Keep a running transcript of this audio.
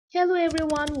Hello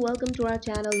everyone, welcome to our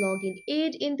channel Login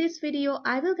Aid. In this video,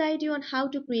 I will guide you on how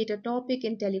to create a topic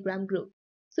in Telegram group.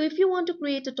 So if you want to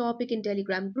create a topic in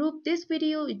Telegram group, this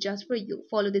video is just for you.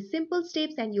 Follow the simple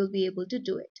steps and you'll be able to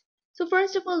do it. So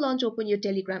first of all, open your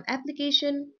Telegram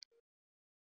application.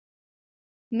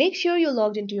 Make sure you're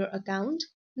logged into your account.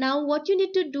 Now what you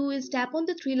need to do is tap on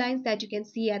the three lines that you can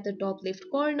see at the top left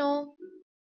corner.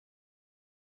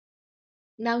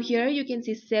 Now here you can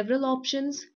see several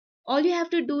options. All you have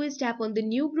to do is tap on the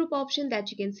new group option that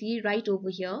you can see right over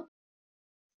here.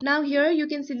 Now here you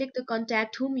can select the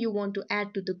contact whom you want to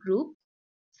add to the group.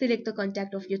 Select the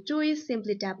contact of your choice,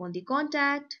 simply tap on the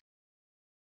contact.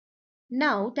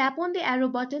 Now tap on the arrow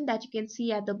button that you can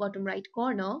see at the bottom right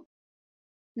corner.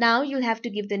 Now you'll have to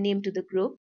give the name to the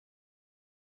group.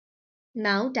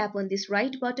 Now tap on this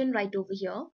right button right over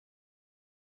here.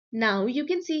 Now you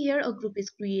can see here a group is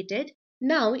created.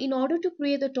 Now in order to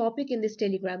create a topic in this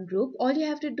Telegram group, all you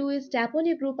have to do is tap on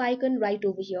your group icon right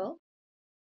over here.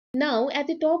 Now at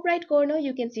the top right corner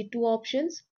you can see two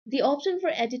options. The option for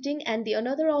editing and the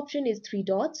another option is three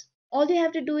dots. All you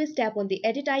have to do is tap on the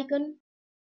edit icon.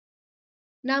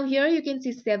 Now here you can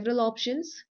see several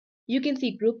options. You can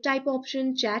see group type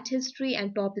option, chat history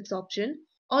and topics option.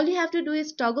 All you have to do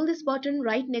is toggle this button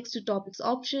right next to topics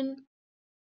option.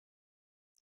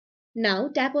 Now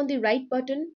tap on the right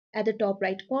button at the top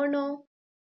right corner.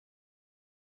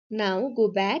 Now go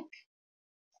back.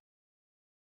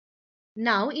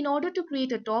 Now in order to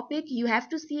create a topic, you have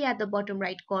to see at the bottom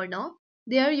right corner.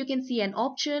 There you can see an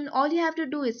option. All you have to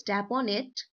do is tap on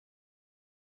it.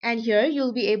 And here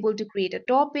you'll be able to create a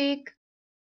topic.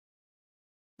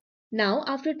 Now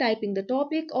after typing the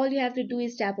topic, all you have to do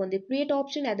is tap on the create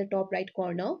option at the top right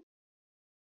corner.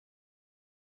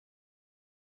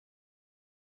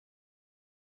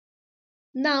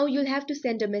 Now you'll have to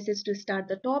send a message to start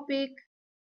the topic.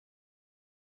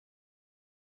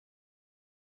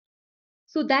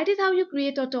 So that is how you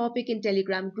create a topic in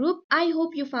Telegram group. I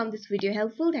hope you found this video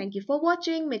helpful. Thank you for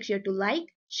watching. Make sure to like,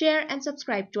 share and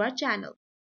subscribe to our channel.